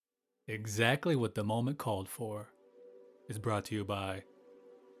Exactly what the moment called for is brought to you by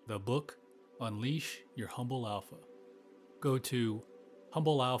the book Unleash Your Humble Alpha. Go to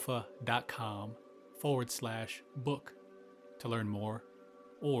humblealpha.com/book to learn more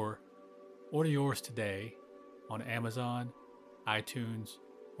or order yours today on Amazon, iTunes,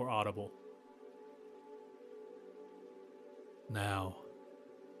 or Audible. Now,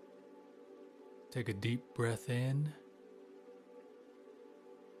 take a deep breath in,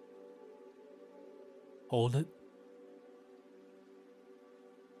 hold it,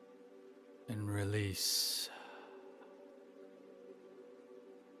 and release.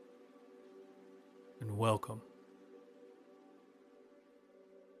 And welcome.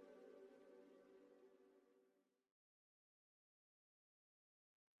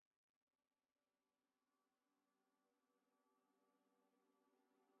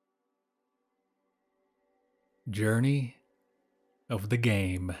 Journey of the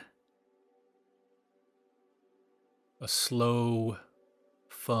game. A slow,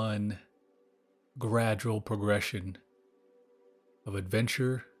 fun, gradual progression of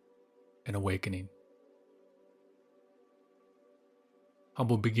adventure and awakening.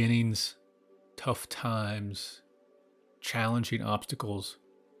 Humble beginnings, tough times, challenging obstacles,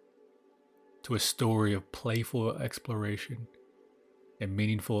 to a story of playful exploration and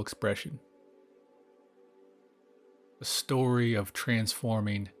meaningful expression. A story of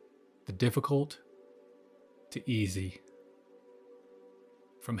transforming the difficult to easy,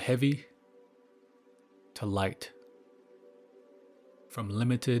 from heavy to light, from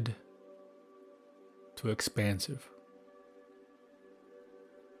limited to expansive.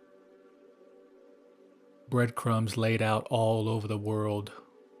 Breadcrumbs laid out all over the world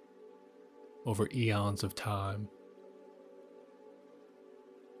over eons of time.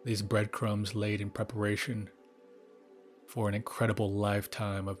 These breadcrumbs laid in preparation for an incredible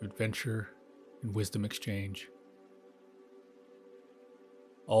lifetime of adventure and wisdom exchange.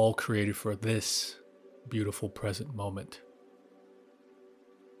 All created for this beautiful present moment.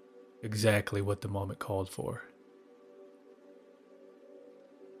 Exactly what the moment called for.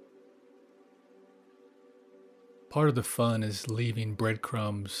 Part of the fun is leaving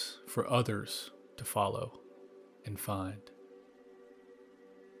breadcrumbs for others to follow and find.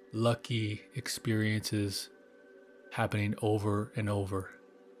 Lucky experiences happening over and over,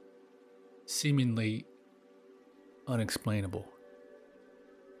 seemingly unexplainable.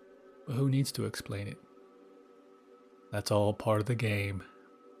 But who needs to explain it? That's all part of the game.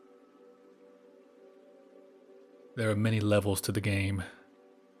 There are many levels to the game,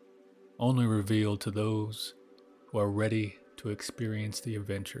 only revealed to those who are ready to experience the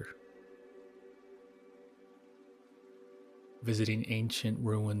adventure. Visiting ancient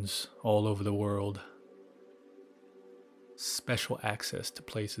ruins all over the world, special access to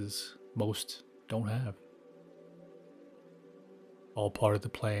places most don't have. All part of the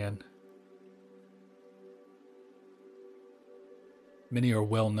plan. Many are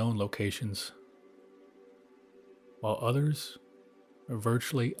well-known locations, while others are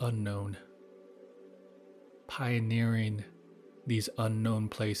virtually unknown. Pioneering these unknown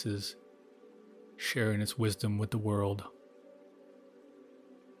places, sharing its wisdom with the world.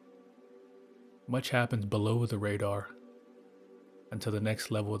 Much happens below the radar until the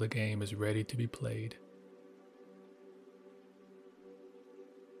next level of the game is ready to be played.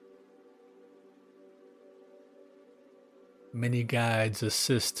 Many guides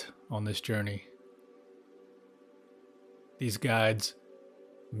assist on this journey. These guides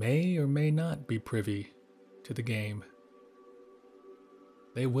may or may not be privy to the game.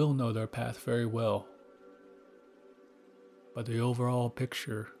 They will know their path very well, but the overall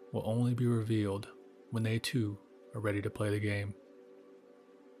picture will only be revealed when they too are ready to play the game.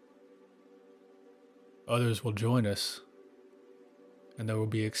 Others will join us, and there will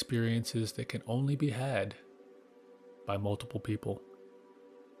be experiences that can only be had by multiple people.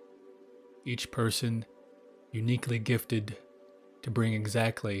 Each person uniquely gifted to bring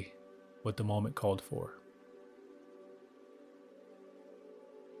exactly what the moment called for.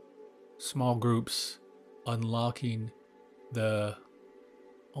 Small groups unlocking the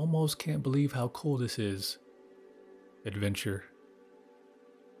almost can't believe how cool this is adventure.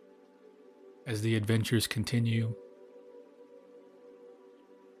 As the adventures continue,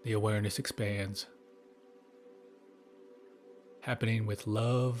 the awareness expands, happening with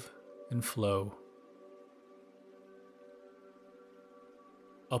love and flow.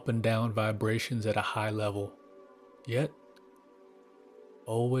 Up and down vibrations at a high level, yet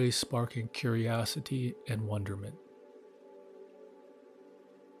always sparking curiosity and wonderment.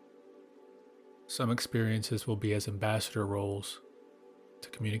 Some experiences will be as ambassador roles, to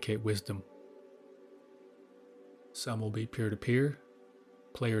communicate wisdom. Some will be peer to peer,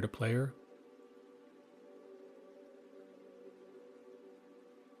 player to player,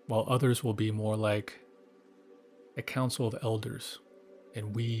 while others will be more like a council of elders,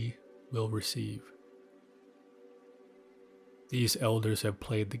 and we will receive. These elders have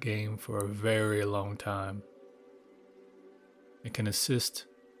played the game for a very long time and can assist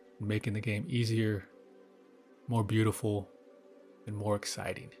in making the game easier, more beautiful, and more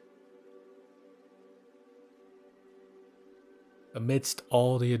exciting. Amidst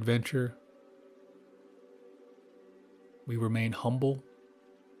all the adventure, we remain humble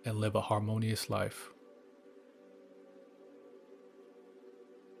and live a harmonious life,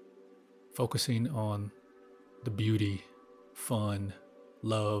 focusing on the beauty, fun,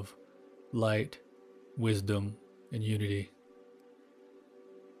 love, light, wisdom, and unity.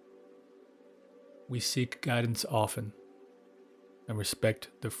 We seek guidance often and respect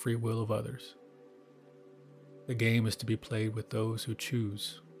the free will of others. The game is to be played with those who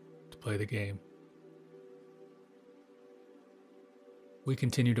choose to play the game. We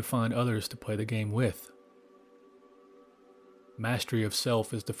continue to find others to play the game with. Mastery of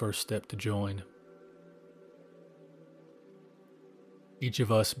self is the first step to join. Each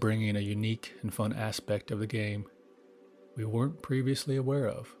of us bringing a unique and fun aspect of the game we weren't previously aware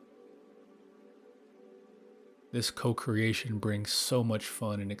of. This co-creation brings so much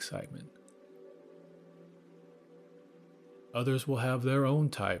fun and excitement. Others will have their own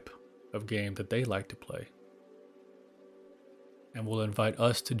type of game that they like to play, and will invite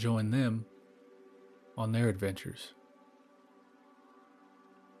us to join them on their adventures.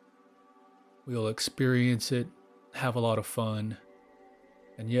 We'll experience it, have a lot of fun,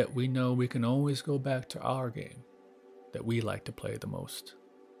 and yet we know we can always go back to our game that we like to play the most.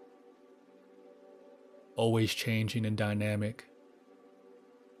 Always changing and dynamic,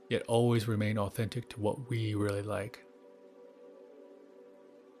 yet always remain authentic to what we really like.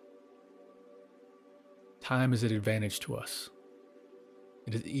 Time is an advantage to us.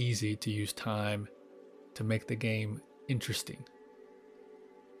 It is easy to use time to make the game interesting.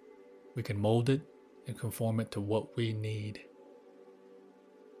 We can mold it and conform it to what we need.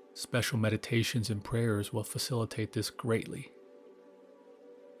 Special meditations and prayers will facilitate this greatly,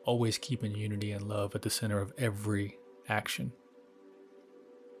 always keeping unity and love at the center of every action.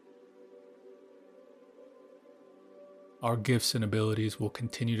 Our gifts and abilities will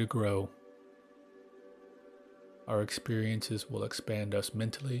continue to grow. Our experiences will expand us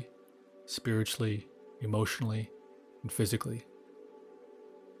mentally, spiritually, emotionally, and physically,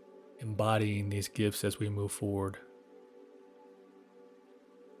 embodying these gifts as we move forward.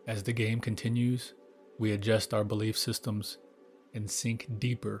 As the game continues, we adjust our belief systems and sink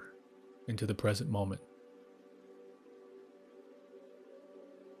deeper into the present moment.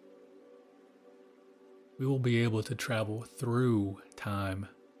 We will be able to travel through time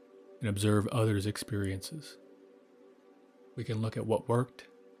and observe others' experiences. We can look at what worked,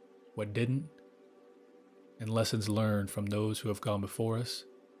 what didn't, and lessons learned from those who have gone before us,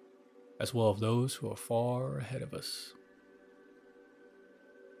 as well as those who are far ahead of us.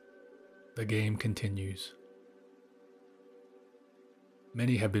 The game continues.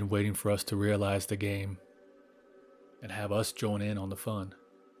 Many have been waiting for us to realize the game and have us join in on the fun.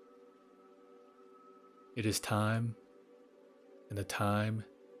 It is time, and the time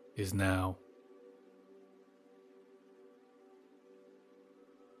is now.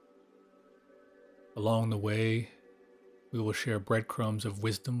 Along the way, we will share breadcrumbs of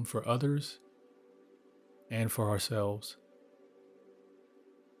wisdom for others and for ourselves.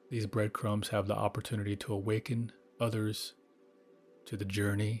 These breadcrumbs have the opportunity to awaken others to the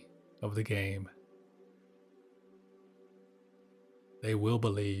journey of the game. They will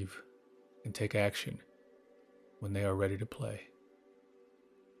believe and take action when they are ready to play.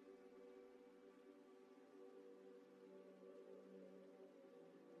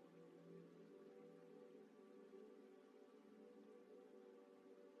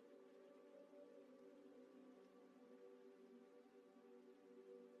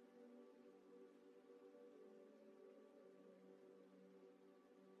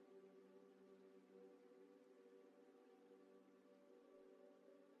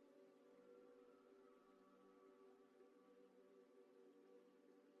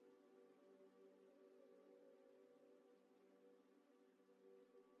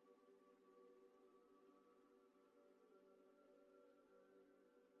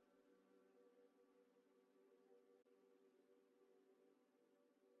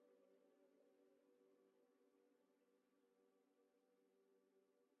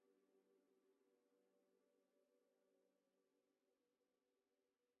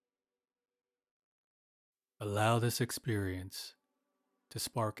 Allow this experience to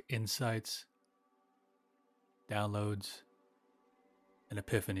spark insights, downloads, and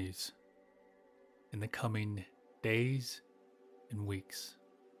epiphanies in the coming days and weeks.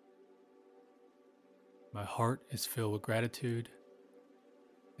 My heart is filled with gratitude,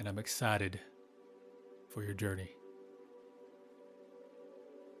 and I'm excited for your journey.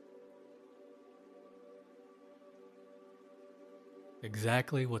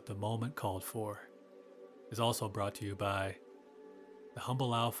 Exactly what the moment called for is also brought to you by the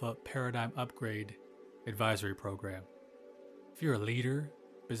Humble Alpha Paradigm Upgrade Advisory Program. If you're a leader,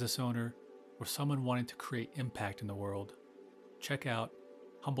 business owner, or someone wanting to create impact in the world, check out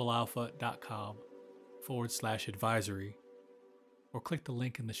humblealpha.com/advisory or click the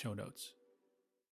link in the show notes.